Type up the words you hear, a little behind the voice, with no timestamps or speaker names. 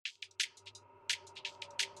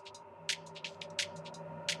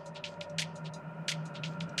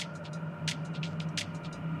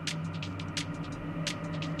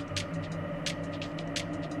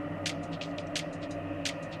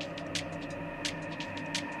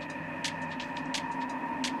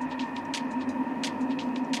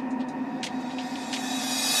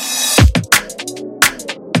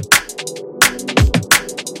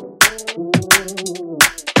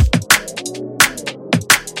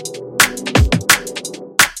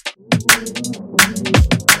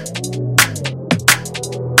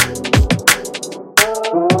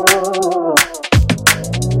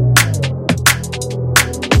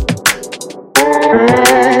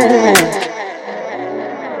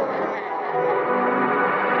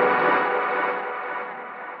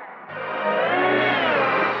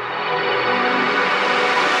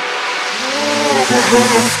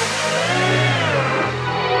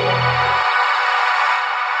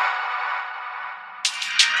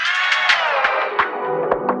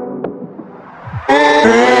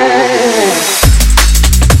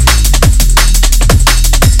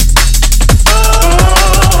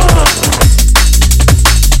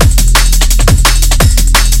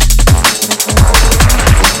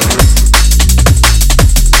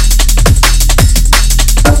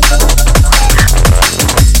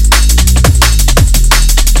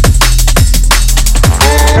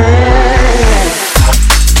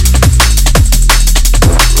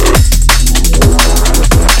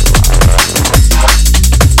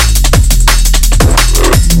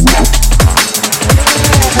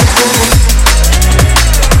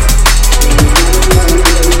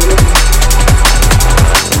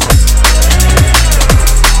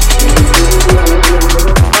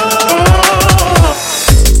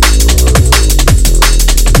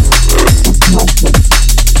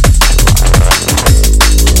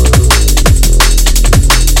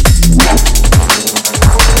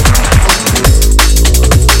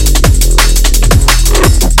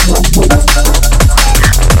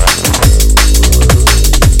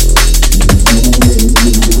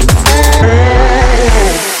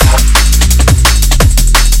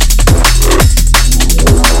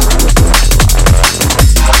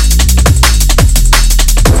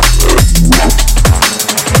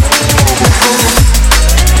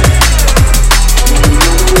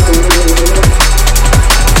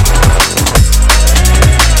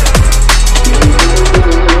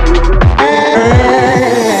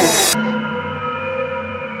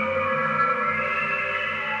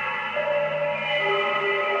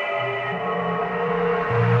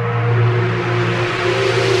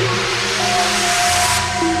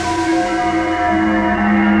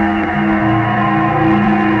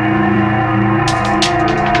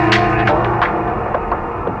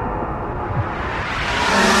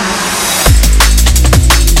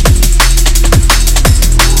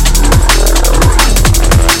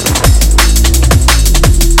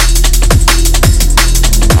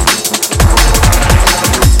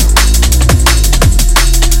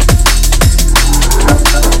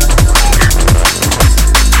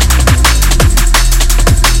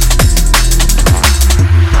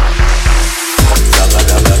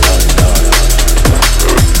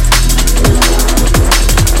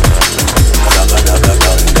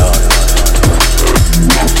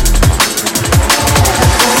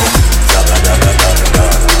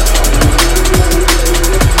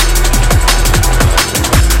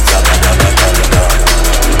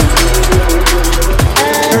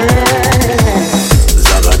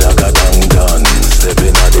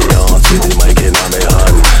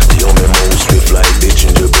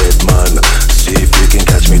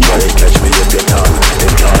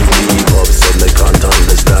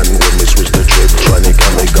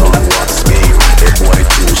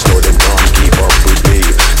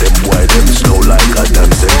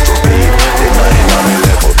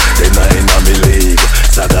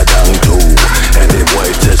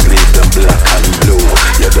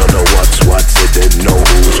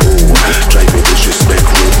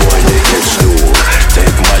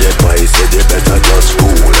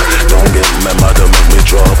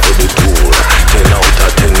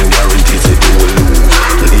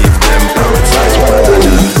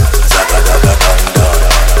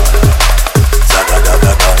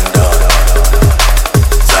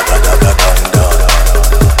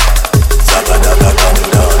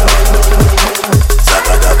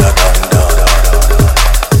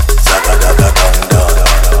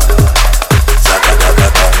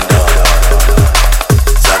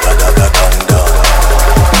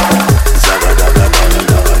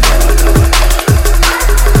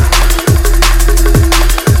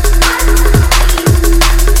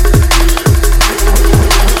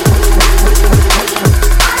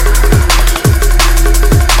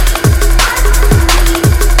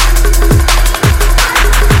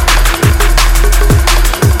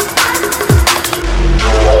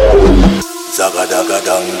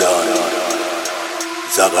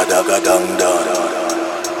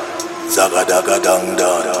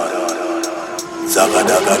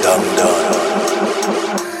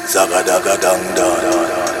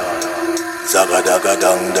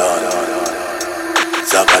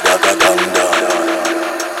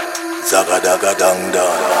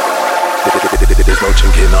There's no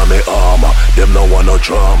chink in my armor, them no want no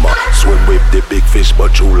drama. Swim with the big fish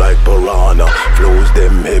but you like piranha. Flows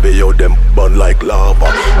them heavy, yo them burn like lava.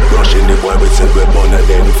 Rushing the boy, we said we born and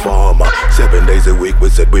then farmer. 7 days a week we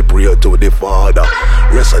said we pray to the Father.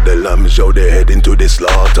 Rest of the lambs, yo they head into the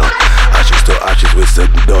slaughter. Ashes to ashes, we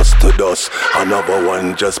said dust to dust. Another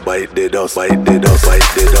one just bite the dust, bite the dust, bite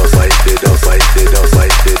the dust, bite the dust, bite the dust,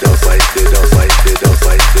 bite the dust, bite the dust, bite the dust, bite the dust,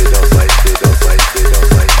 bite the dust, bite the dust, bite the dust,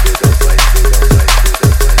 bite the dust, bite the dust.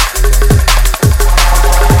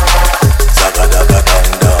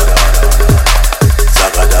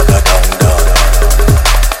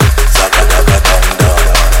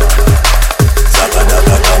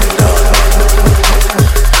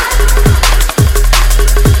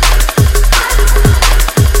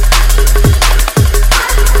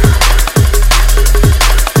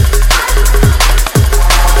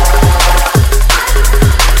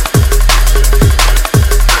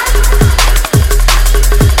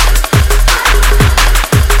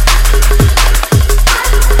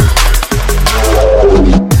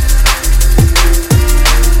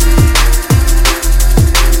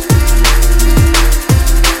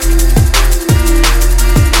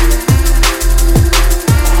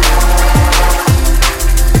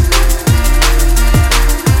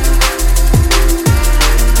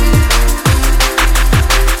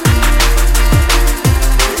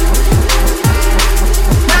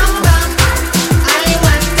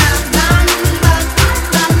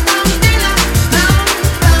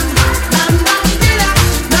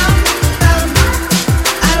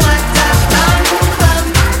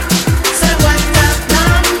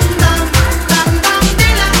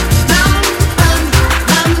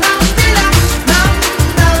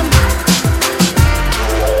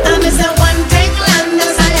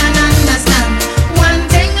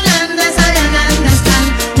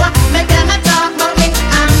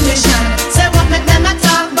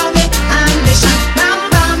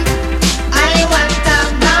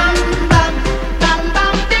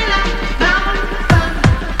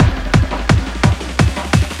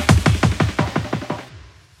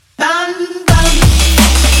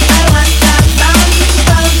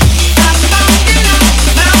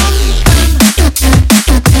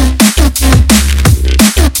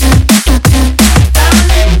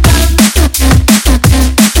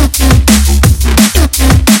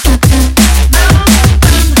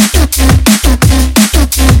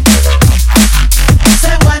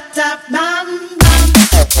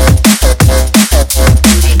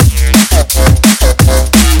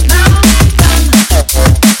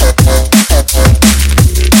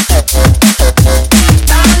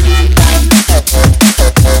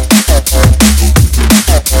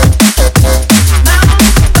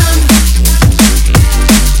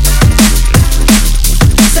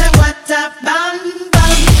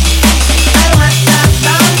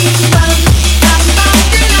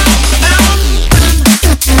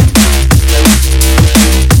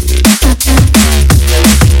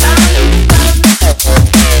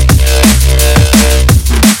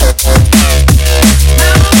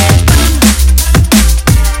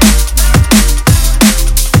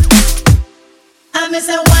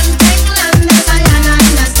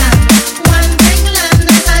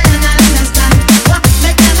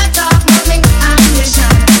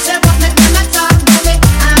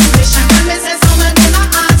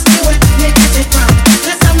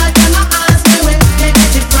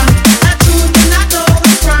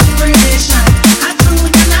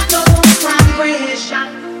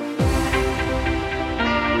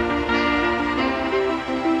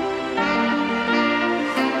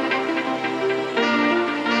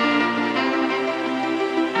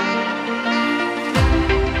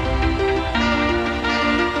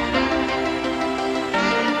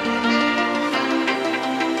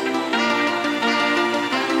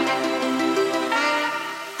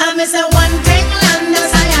 me say one thing land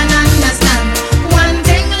as I understand. One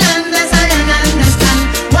thing land as I understand.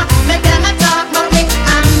 What make them a talk about me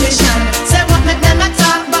ambition? Say what make them a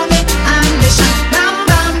talk about me ambition? Bam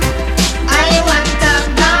bam, I want a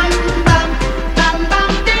bam bam, bam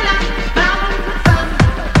bam dilla, bam bam,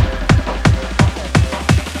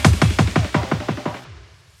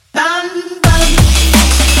 bam bam.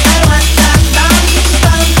 I want a bam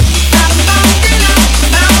bam, bam bam dilla,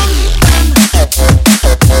 bam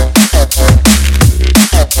bam.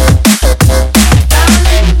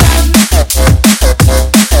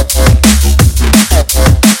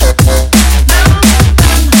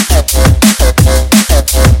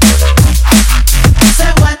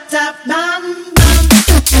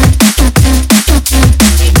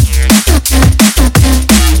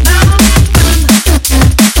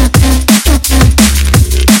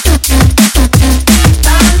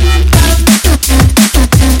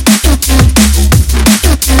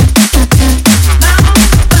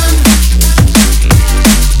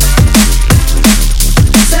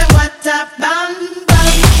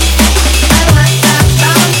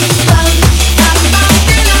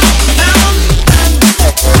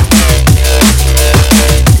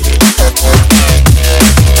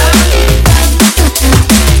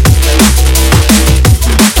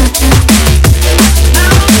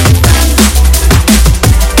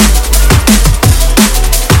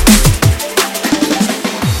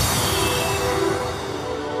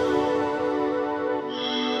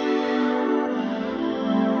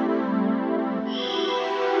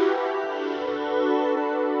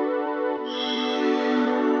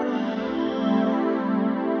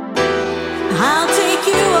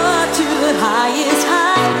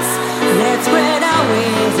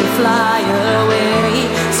 fly away.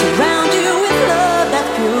 Surround you with love, that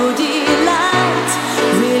pure delight.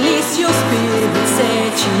 Release your spirit,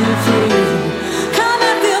 set you free. Come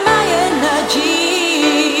and feel my energy.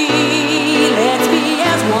 Let's be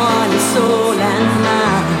as one, soul and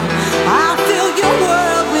mind. I'll fill your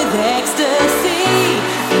world with ecstasy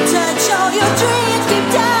and touch all your dreams deep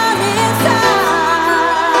down inside.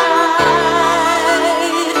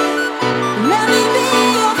 Let me be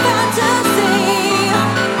your fantasy.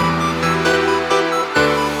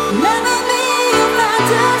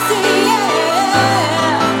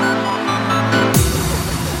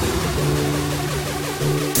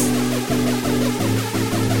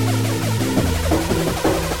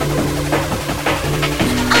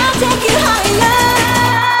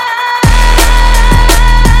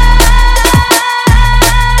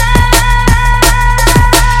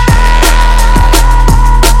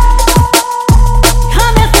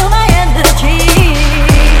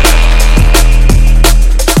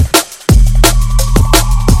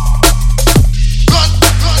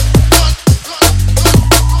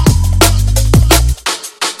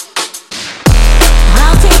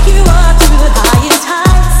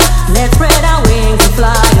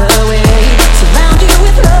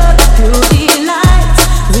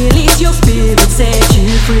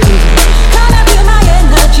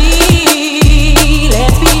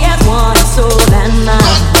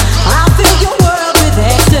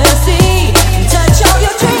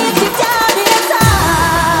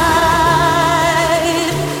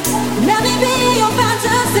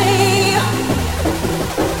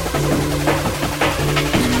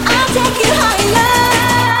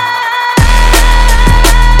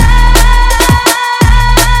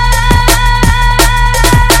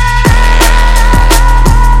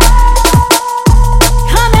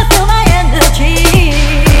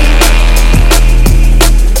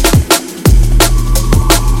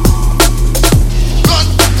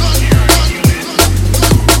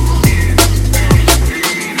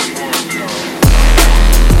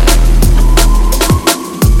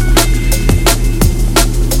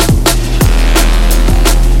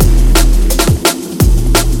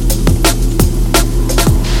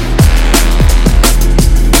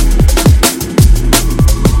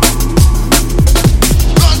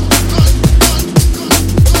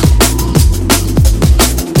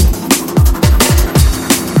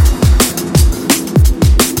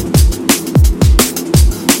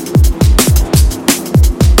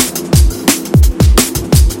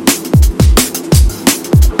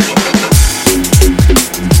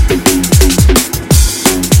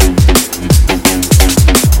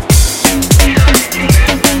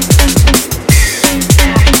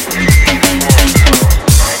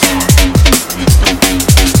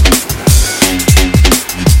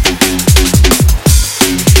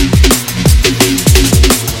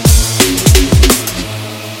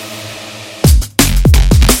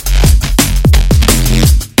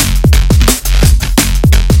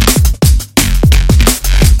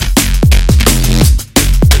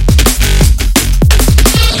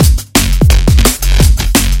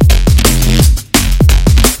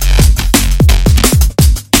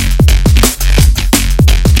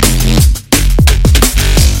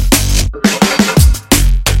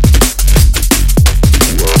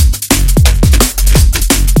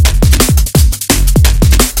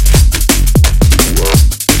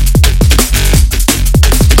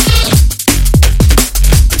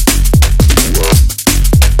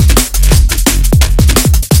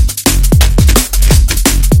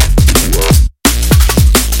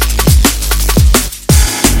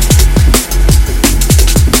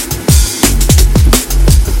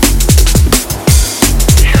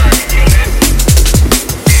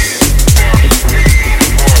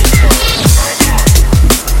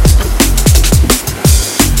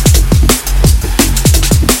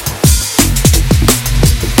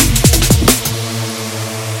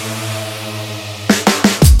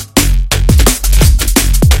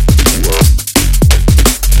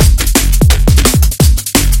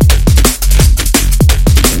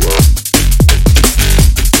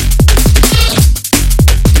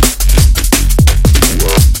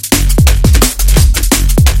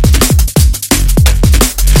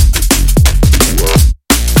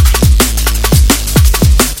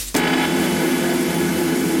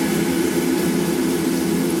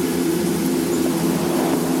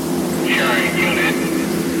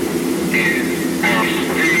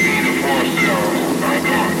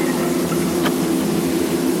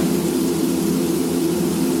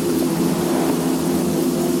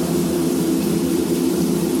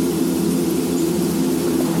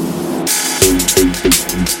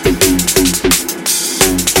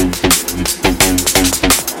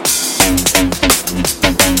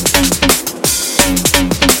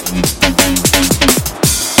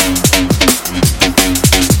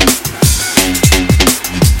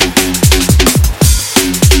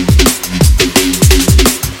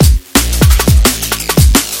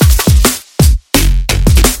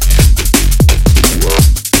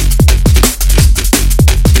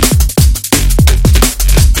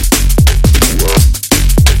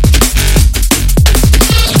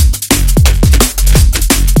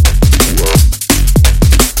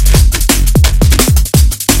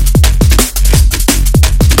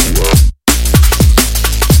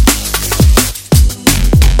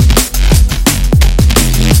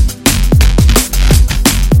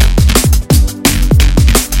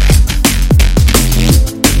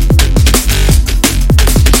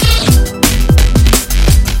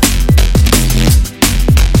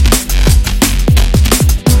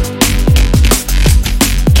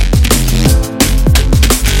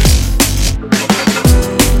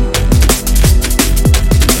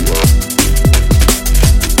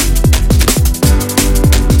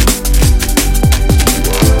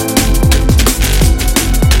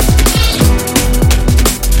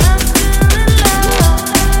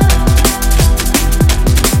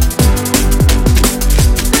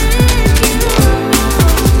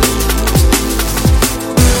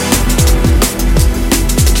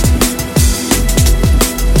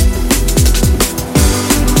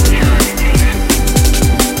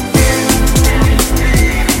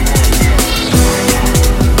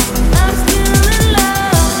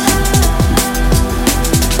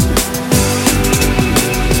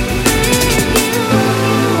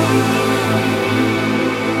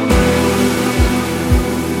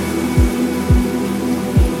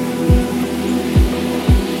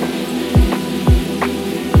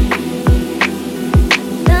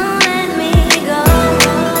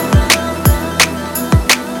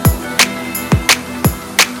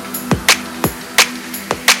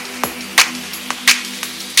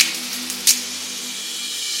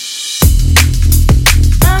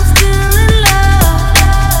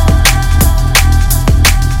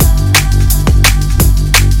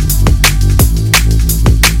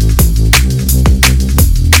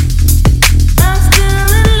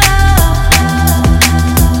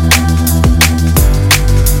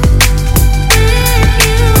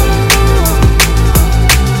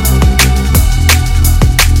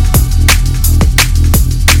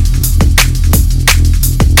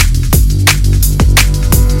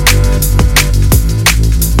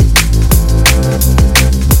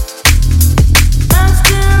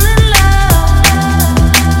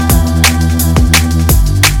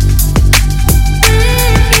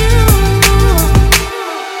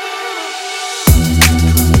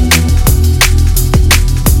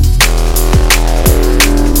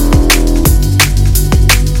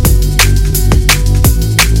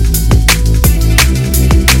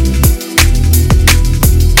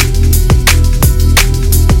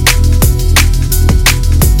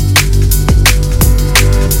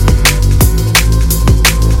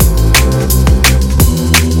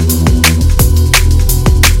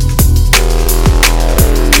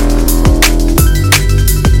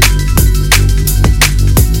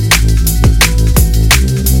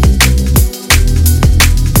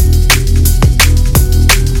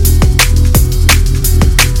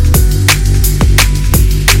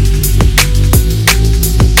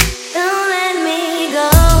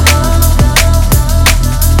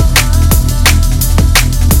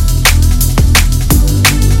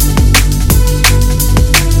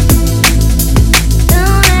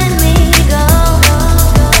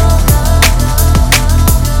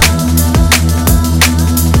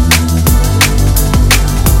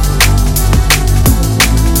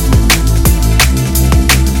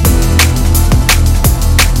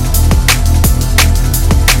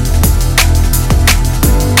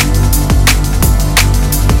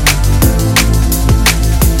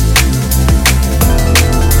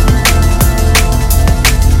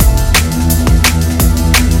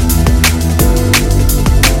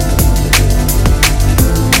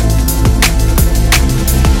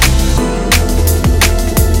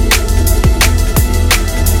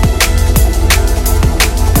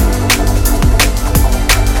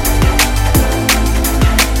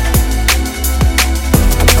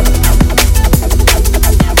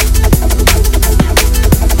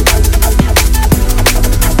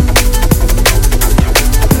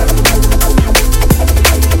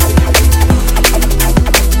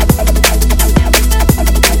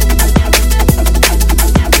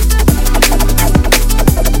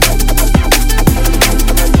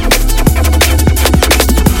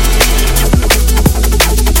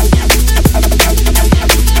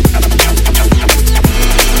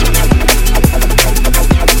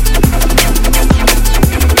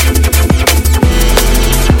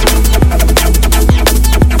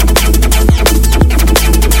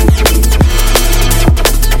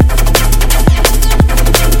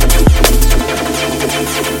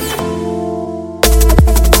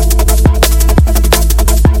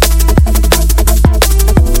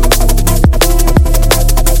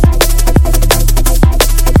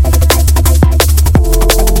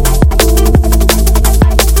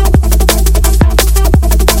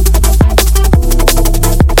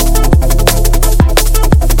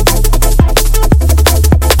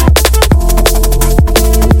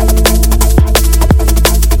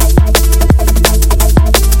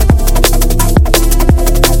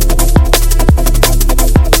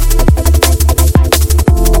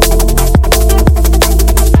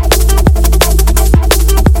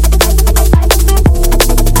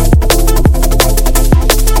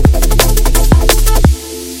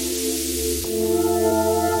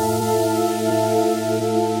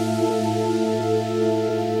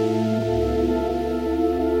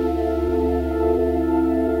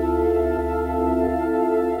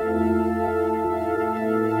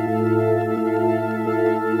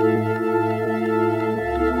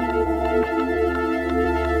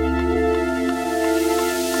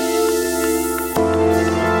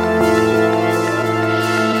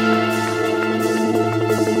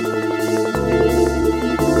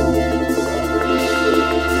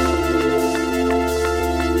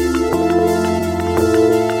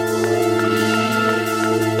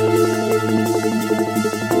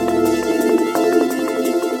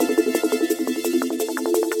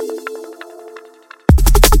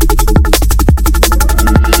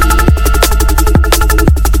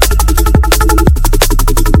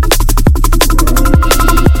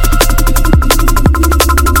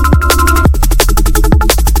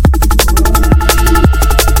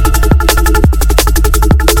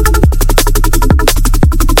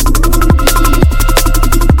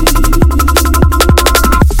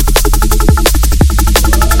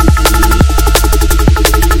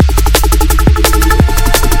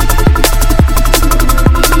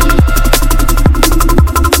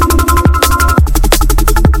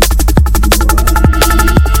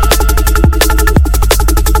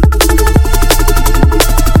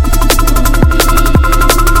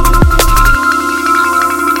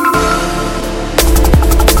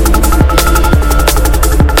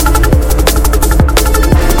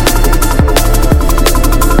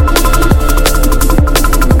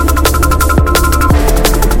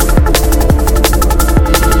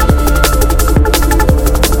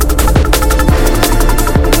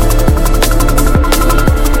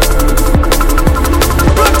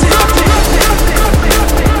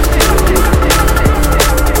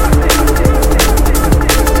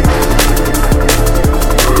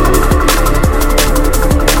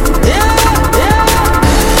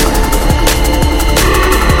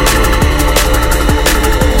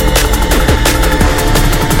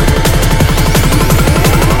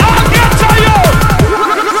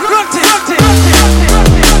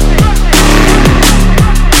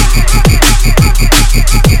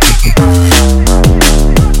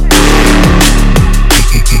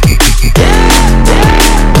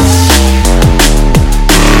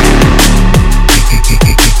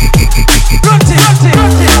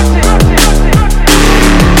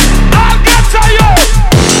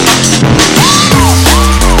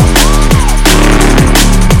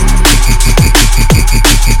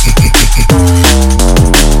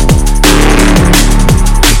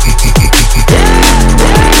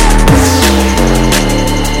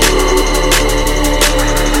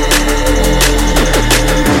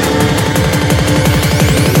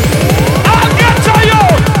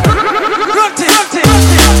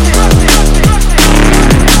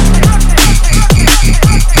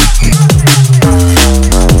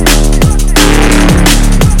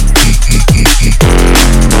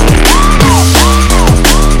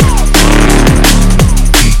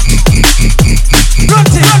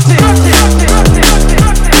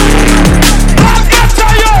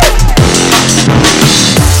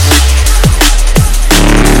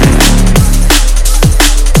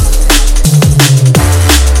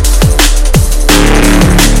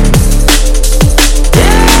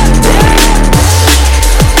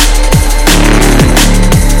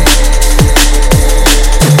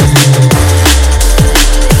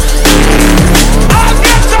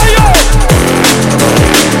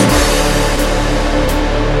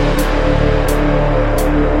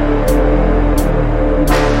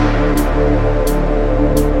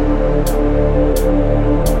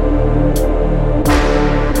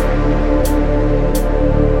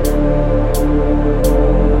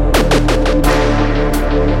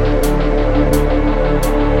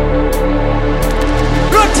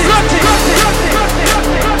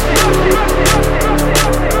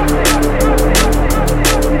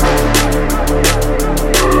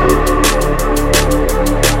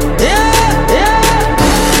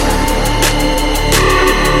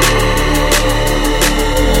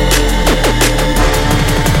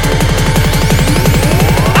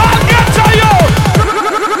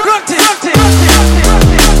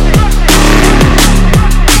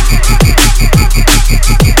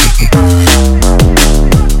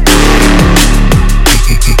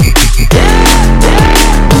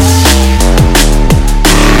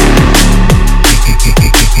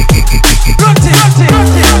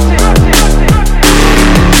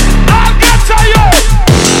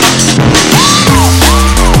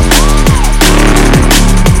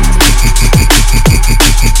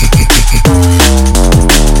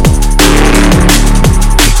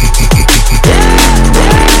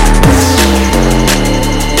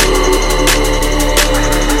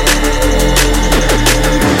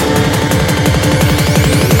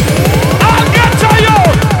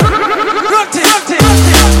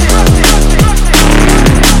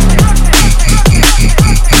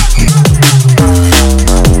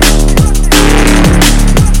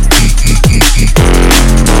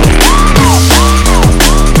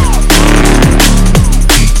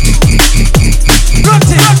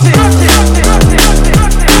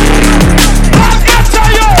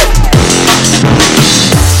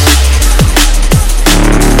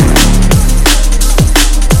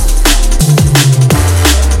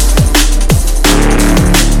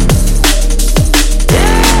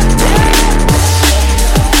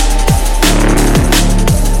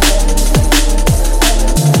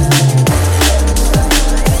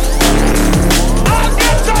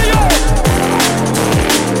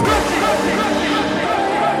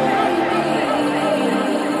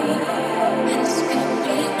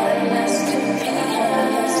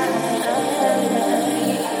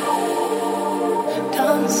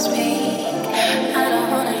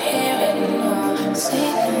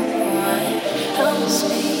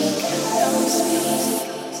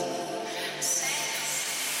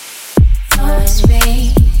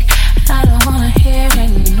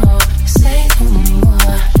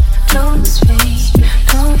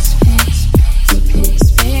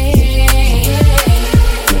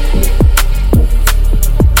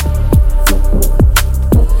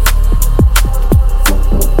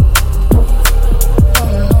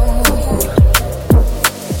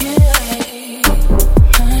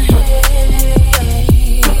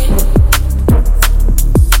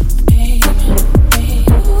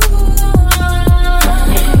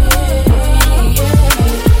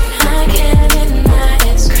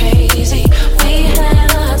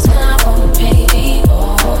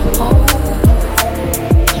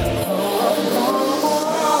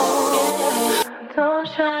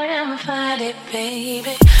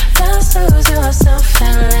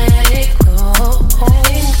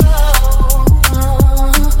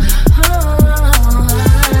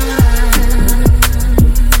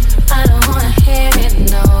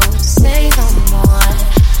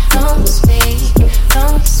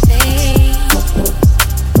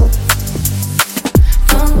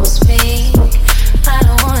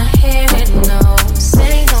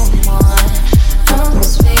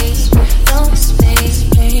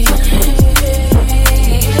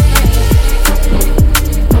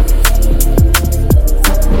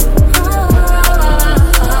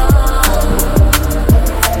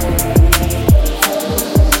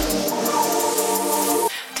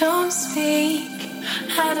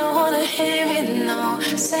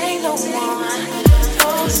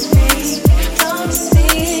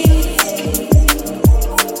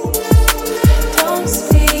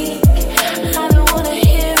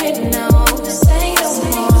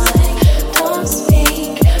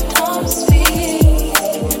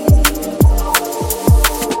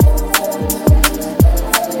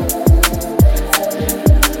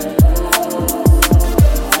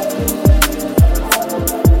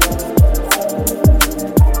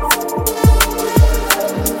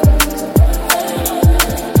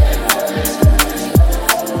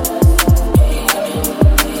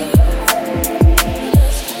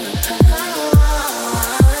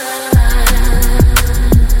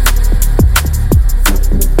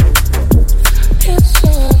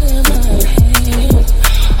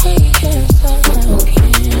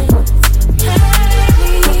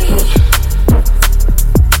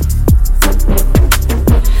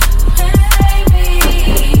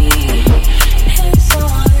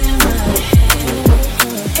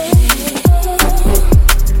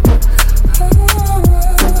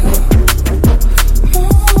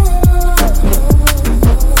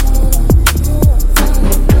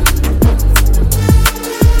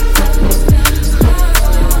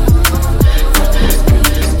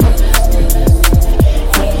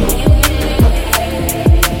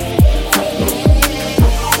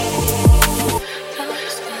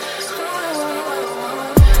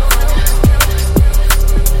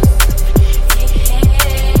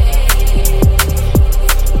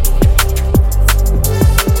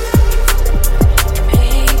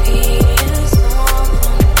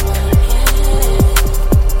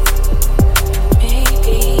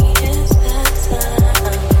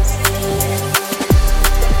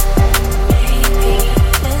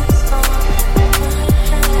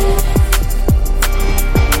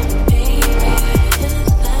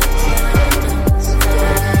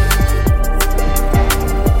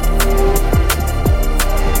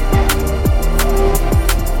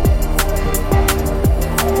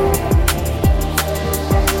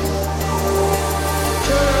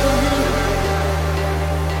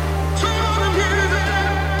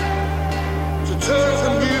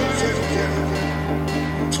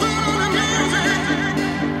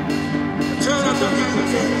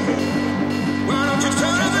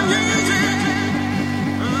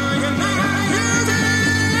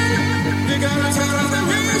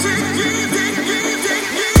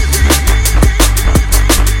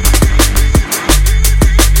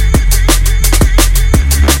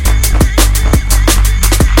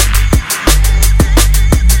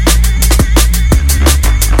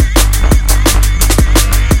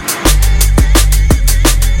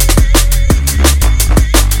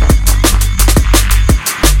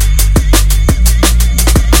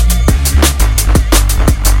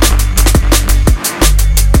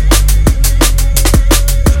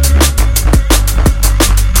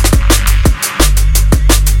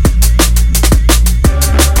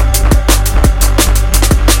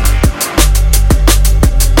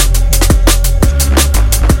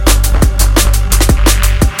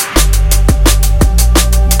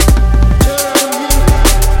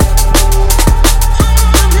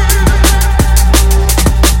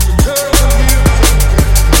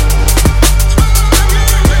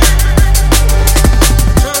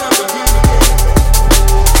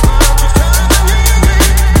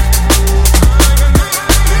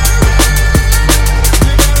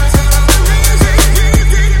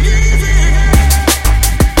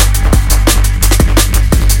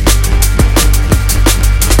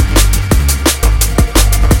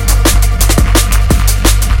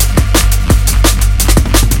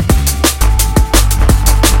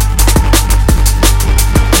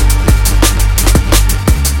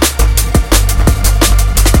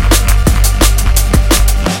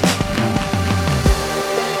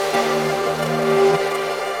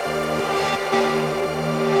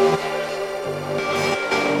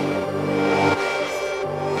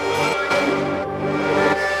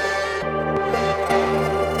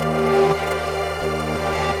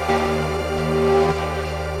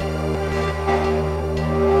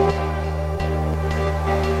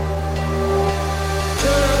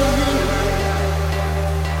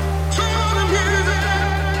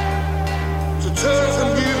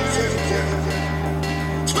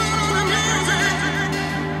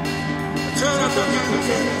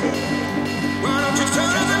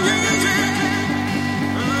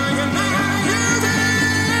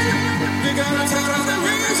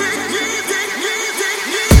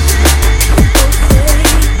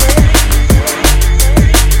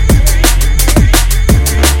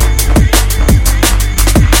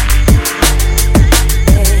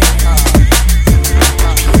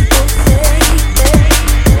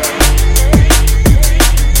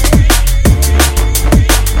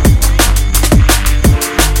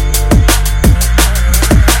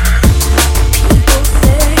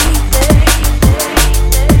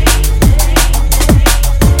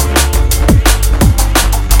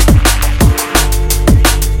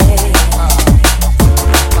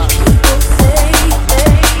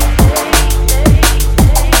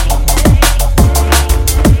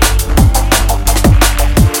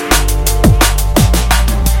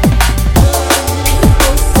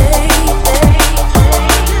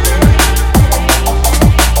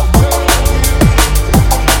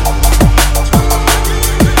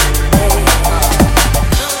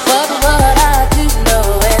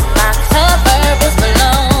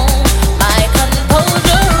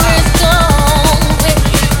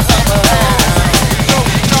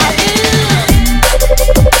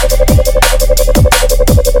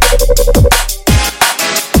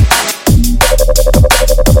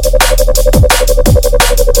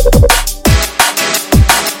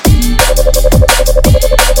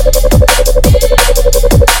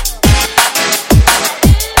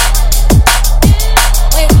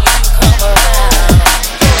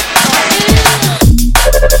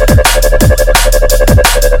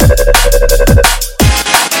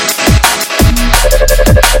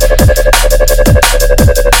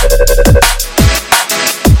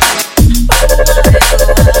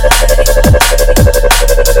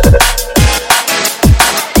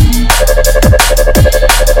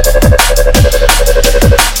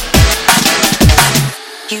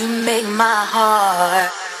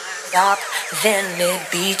 then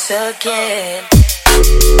it beats again.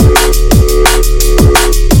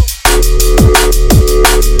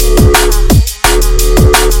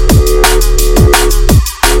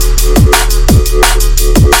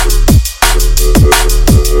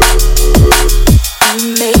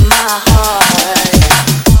 You make my heart.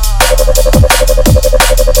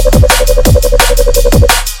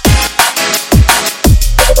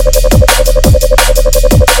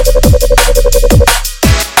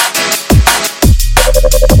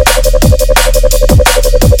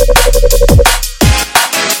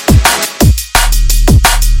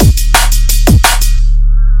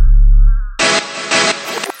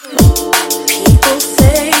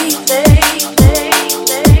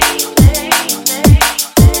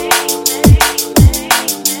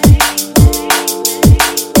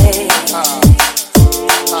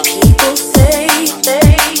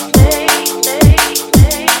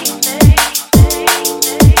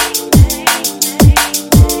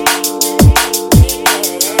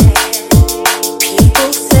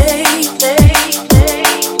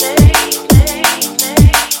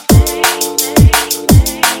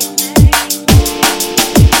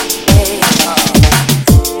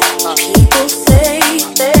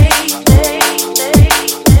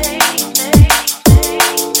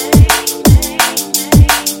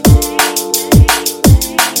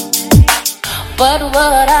 But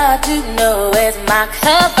what I do know is my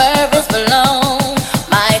cover is blown.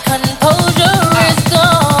 My composure is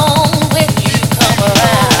gone when you come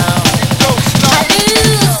around. I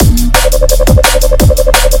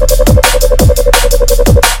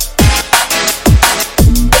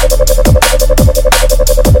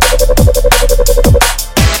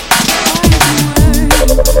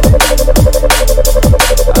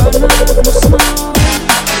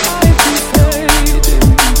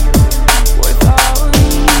Without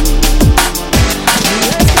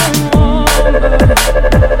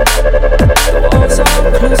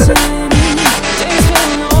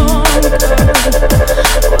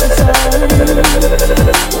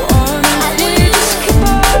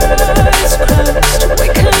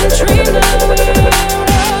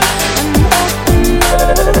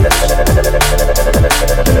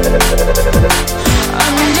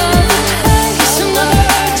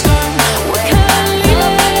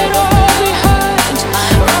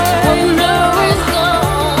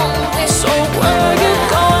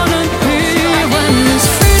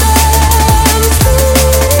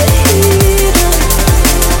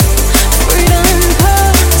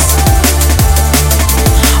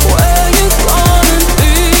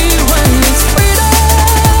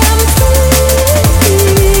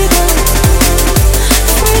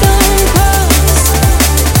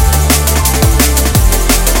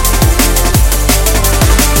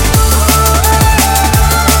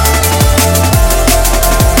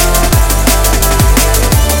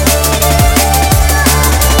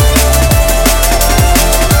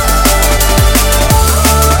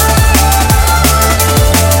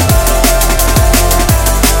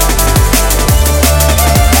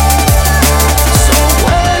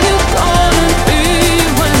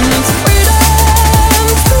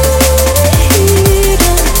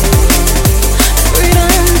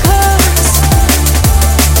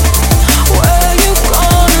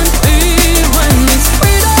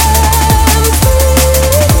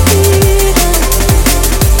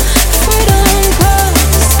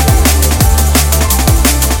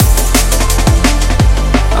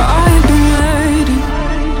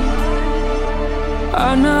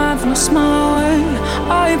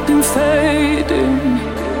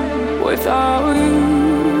without you.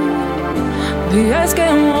 The air's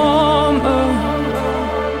getting warmer,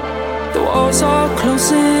 the walls are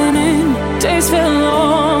closing in, days feel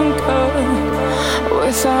longer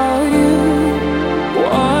without you.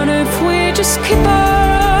 What if we just keep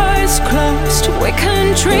our eyes closed? We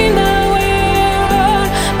can dream that we're on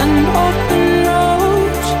an open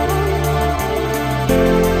road,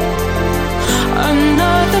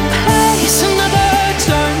 another pace, another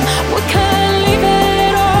turn. We can leave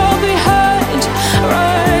it all behind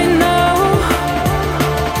right now.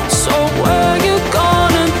 So where you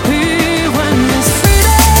gonna be when it's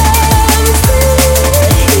freedom,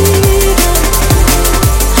 freedom,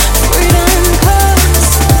 freedom comes?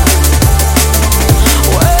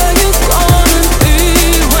 Where you gonna be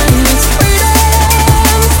when it's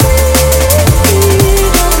freedom, freedom,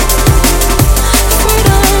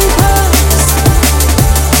 freedom comes?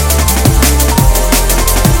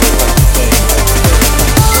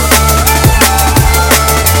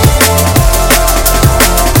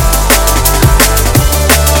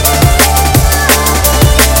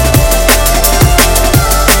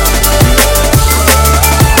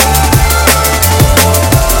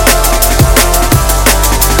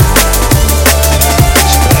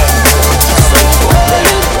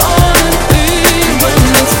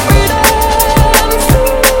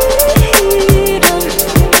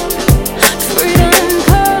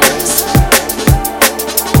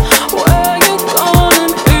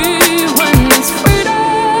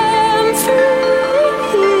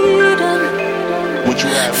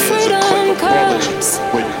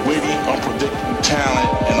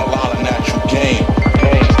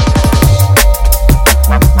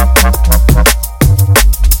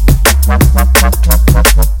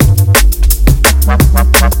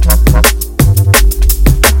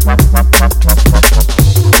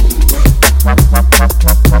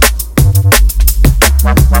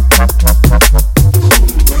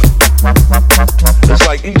 It's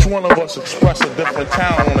like each one of us express a different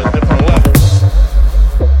talent on a different level.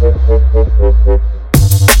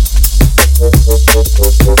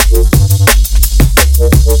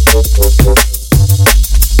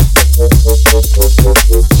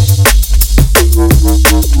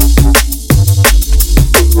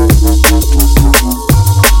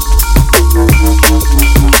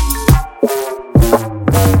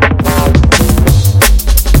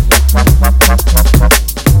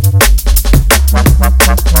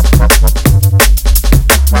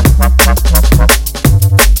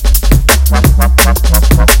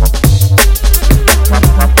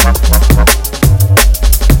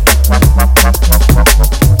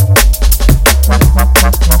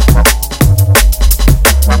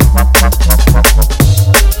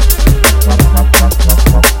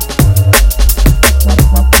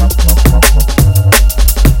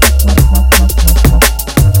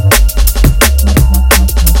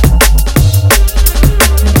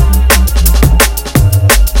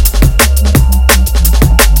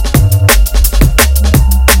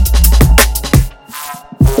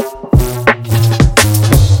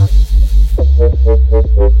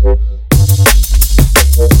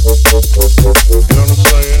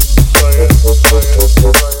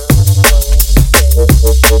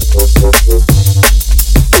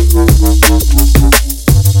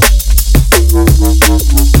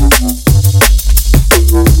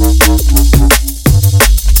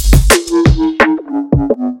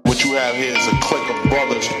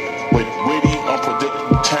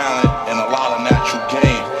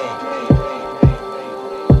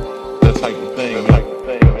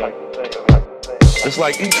 It's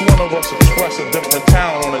like each one of us express a different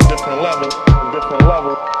talent on a different level, different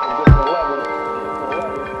level, different level.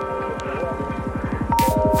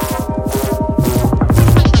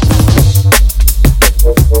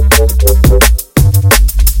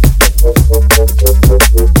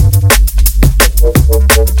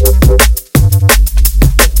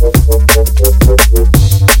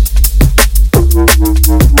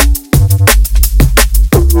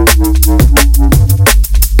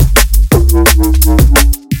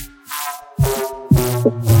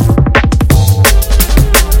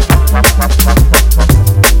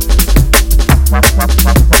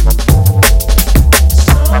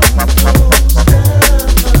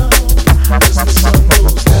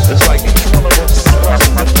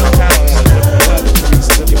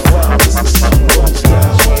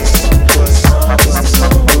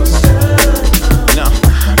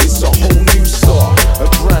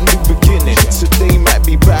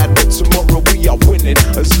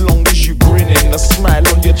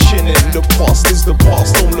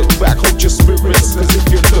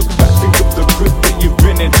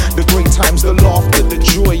 The laughter, the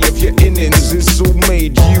joy of your innings is all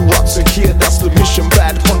made you up to here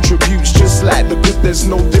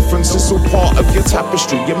part of your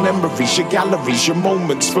tapestry, your memories, your galleries, your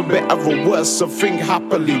moments, for better or worse. So think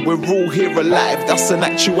happily, we're all here alive. That's an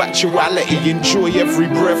actuality. Enjoy every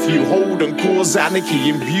breath you hold and cause anarchy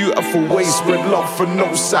in beautiful ways. Spread love for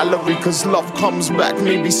no salary, cause love comes back,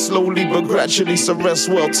 maybe slowly but gradually. So rest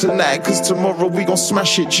well tonight, cause tomorrow we gon'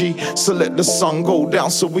 smash it, G. So let the sun go down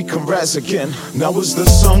so we can rise again. Now as the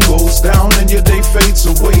sun goes down and your day fades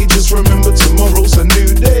away, just remember tomorrow's a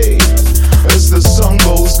new day. As the sun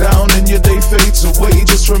goes down and your day fades away,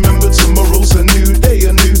 just remember tomorrow's a new day,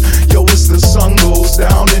 a new. Yo, as the sun goes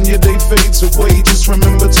down and your day fades away, just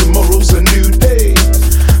remember tomorrow's a new day.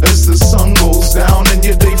 As the sun goes down and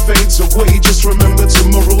your day fades away, just remember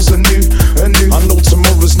tomorrow's a new. I know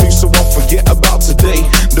tomorrow's new, so I'll forget about today.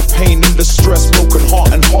 The pain and the stress, broken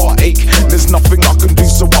heart and heartache. There's nothing I can do,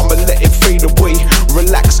 so I'ma let it fade away.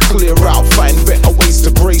 Relax, clear out, find better ways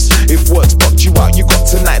to grace. If words bugged you out, you got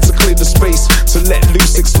tonight to clear the space. To let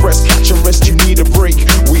loose, express, catch a rest, you need a break.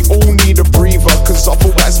 We all need a breather, cause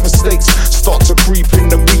otherwise mistakes start to creep in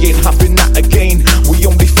and we ain't having that again. We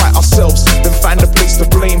only fight ourselves, then find a place to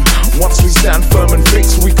blame. Once we stand firm and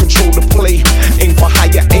fixed, we control the play. Aim for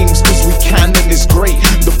higher aims, cause we can and it's great.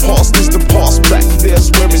 The past is the past, back there's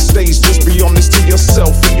where it stays. Just be honest to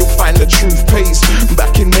yourself and you'll find the truth pays.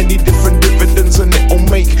 Back in many different dividends and it'll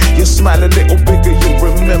make you smile a little bigger. You'll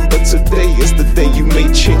remember today is the day you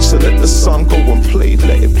made change. So let the sun go and play,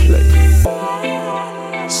 let it play.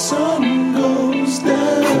 Sun goes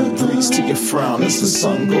down, breeze to your frown as the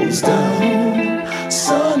sun goes down.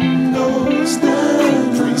 Sun goes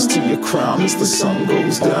down, breeze to your crown as the sun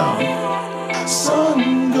goes down.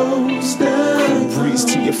 Sun goes down, breeze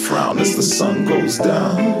to your frown as the sun goes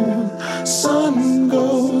down. Sun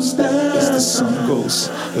goes down as the sun goes,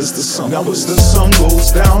 as the sun. Now as the sun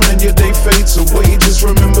goes down and your day fades away, just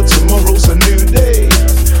remember tomorrow's a new day.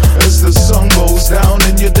 As the sun goes down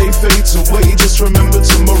and your day fades away, just remember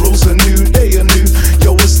tomorrow's a new day, a new.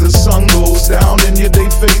 Yo, as the sun goes down and your day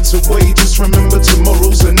fades away, just remember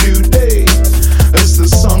tomorrow's a new day. As the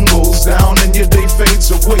sun goes down and your day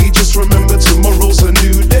fades away, just remember tomorrow's a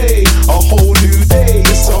new day. A whole new day,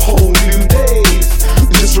 it's a whole new day.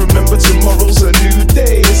 Just remember tomorrow's a new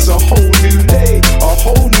day. It's a whole new day, a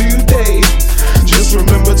whole new day. Just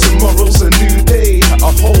remember tomorrow's a new day.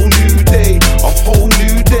 A whole new day, a whole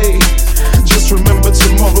new day. Just remember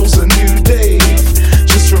tomorrow's a new day.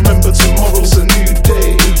 Just remember tomorrow's a new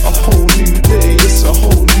day. A whole new day, it's a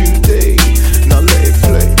whole new day. Now let it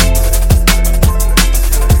play.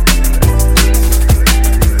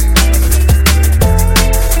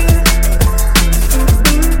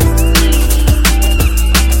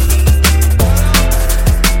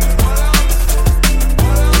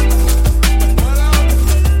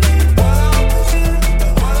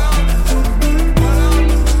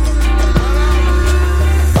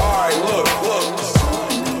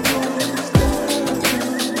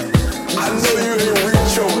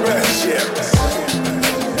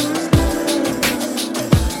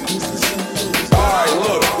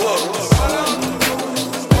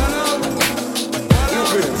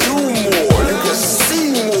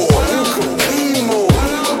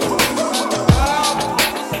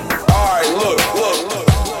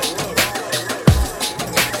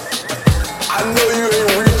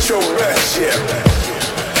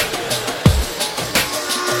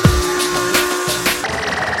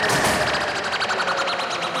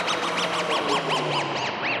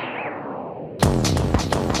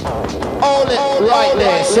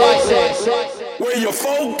 Where your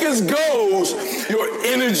focus goes, your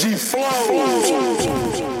energy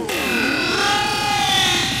flows.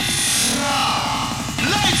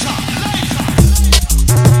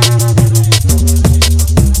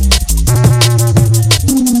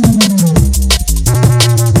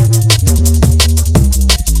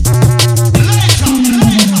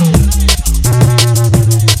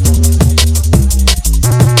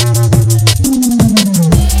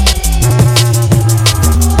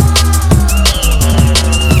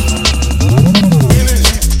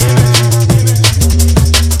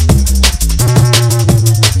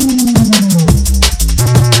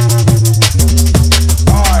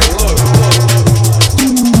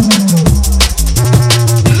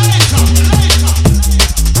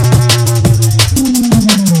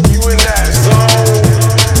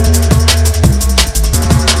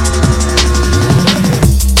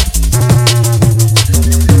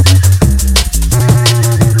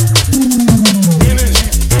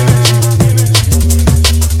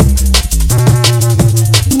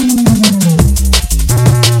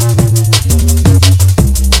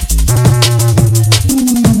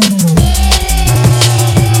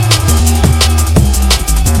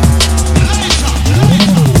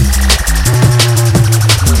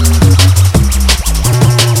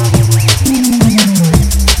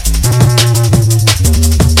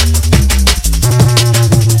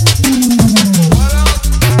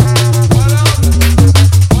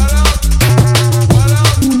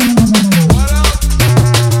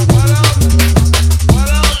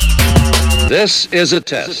 This is a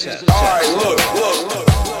test. Alright, look.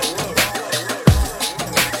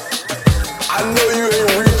 I know you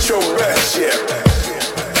ain't reached your best yet.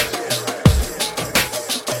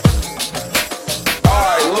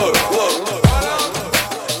 Alright, look.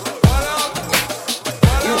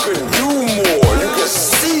 You can do more, you can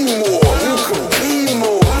see more, you can be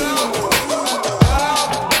more.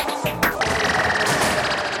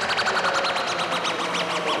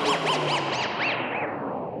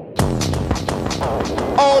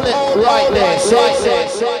 Hold it right there.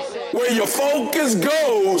 Where your focus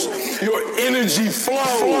goes, your energy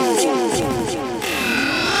flows.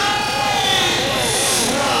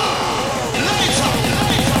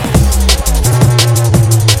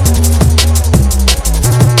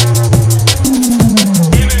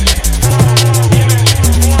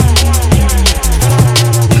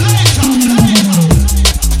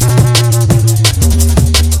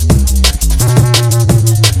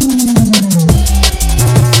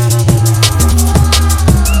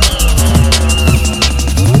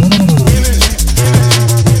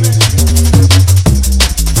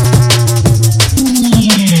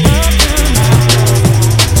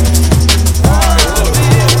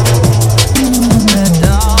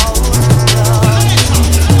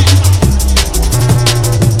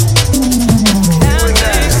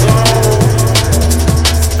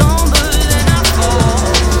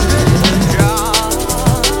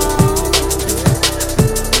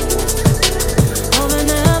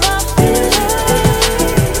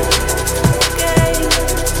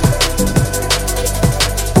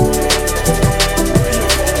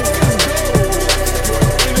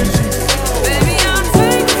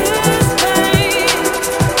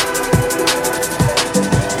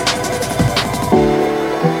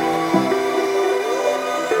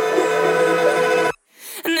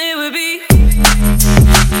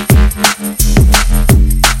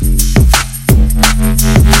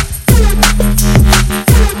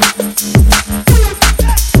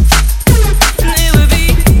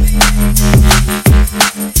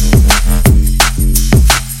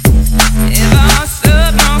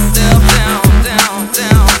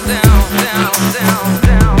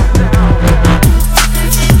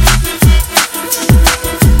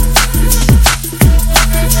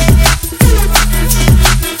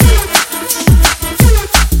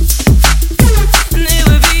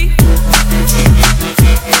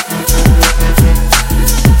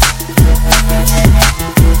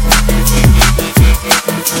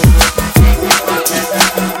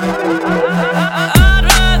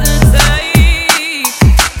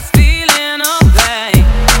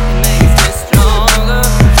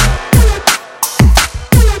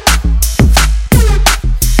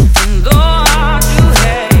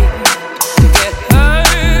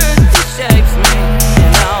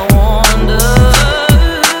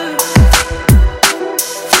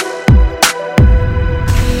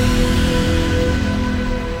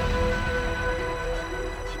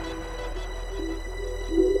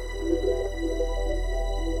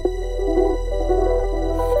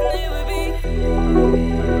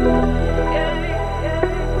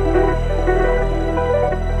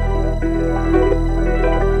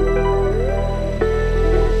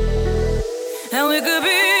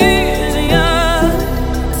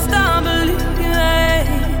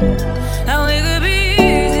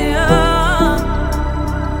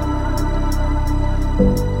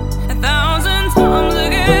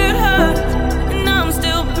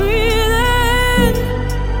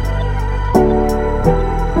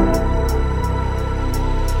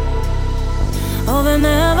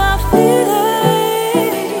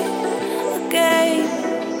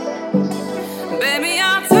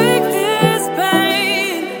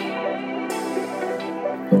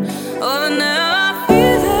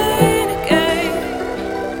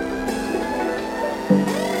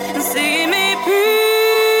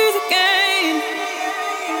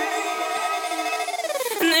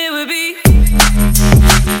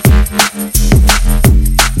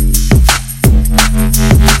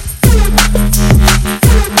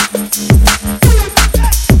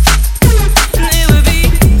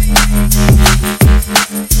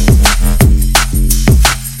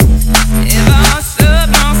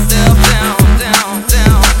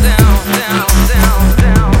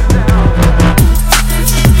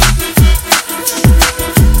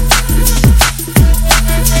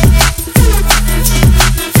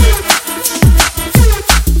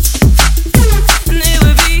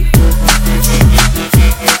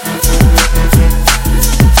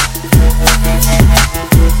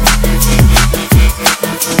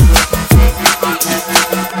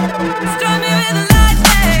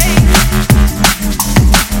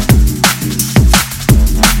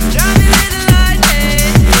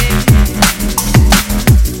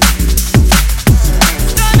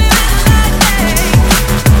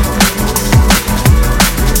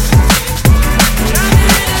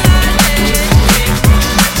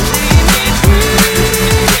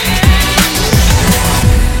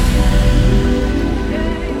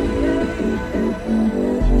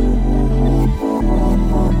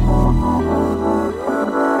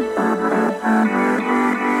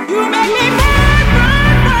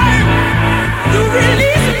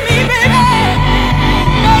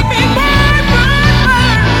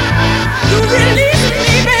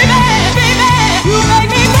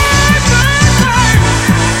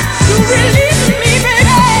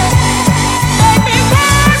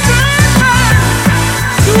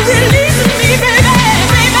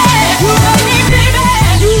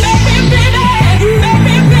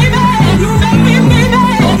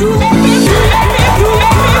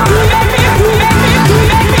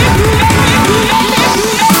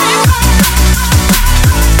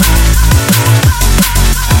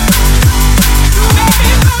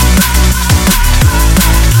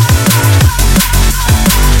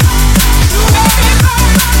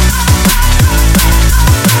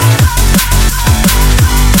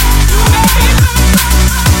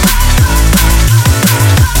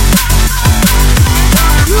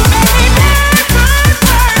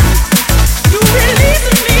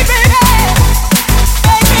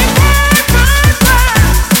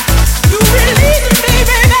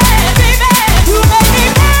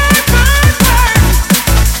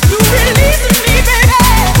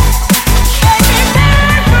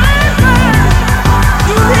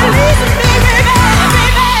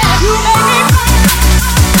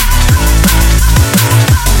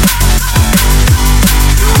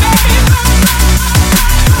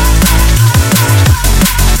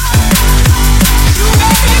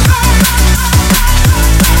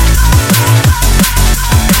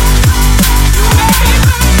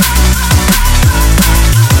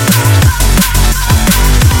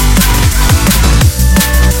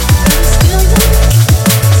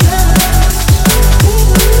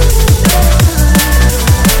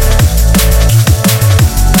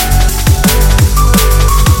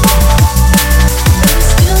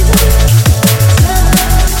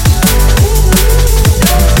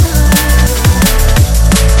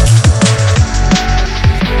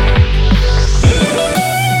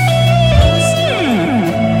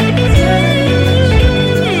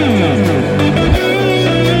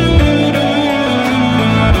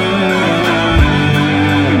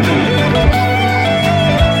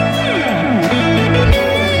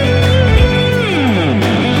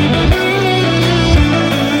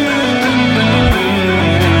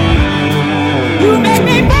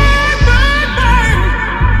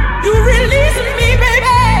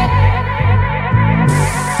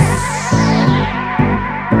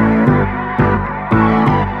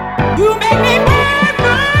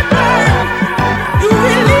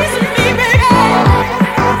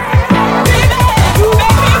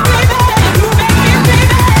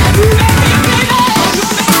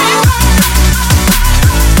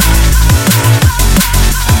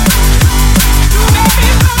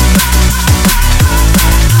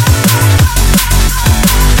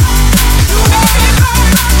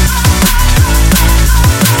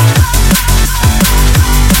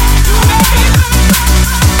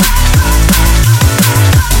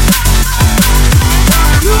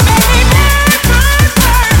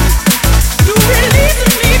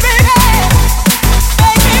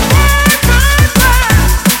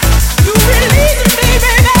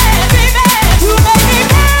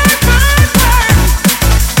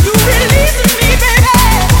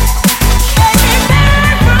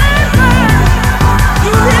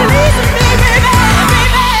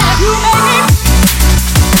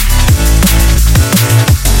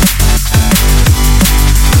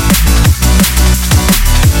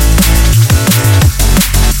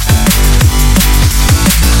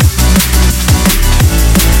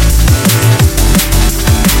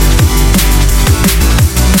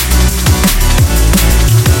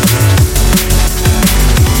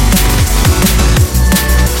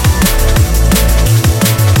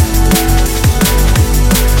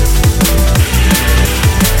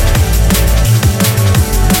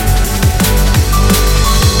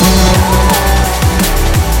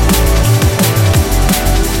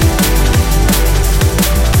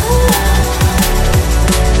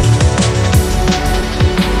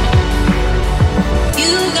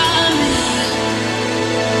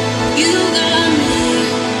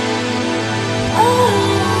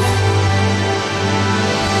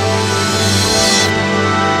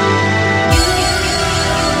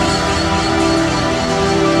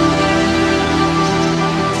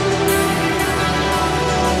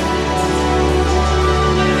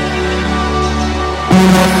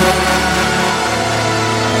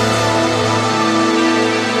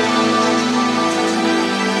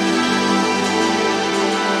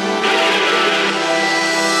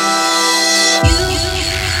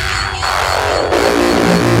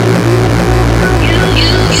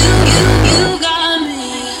 You got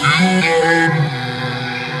me.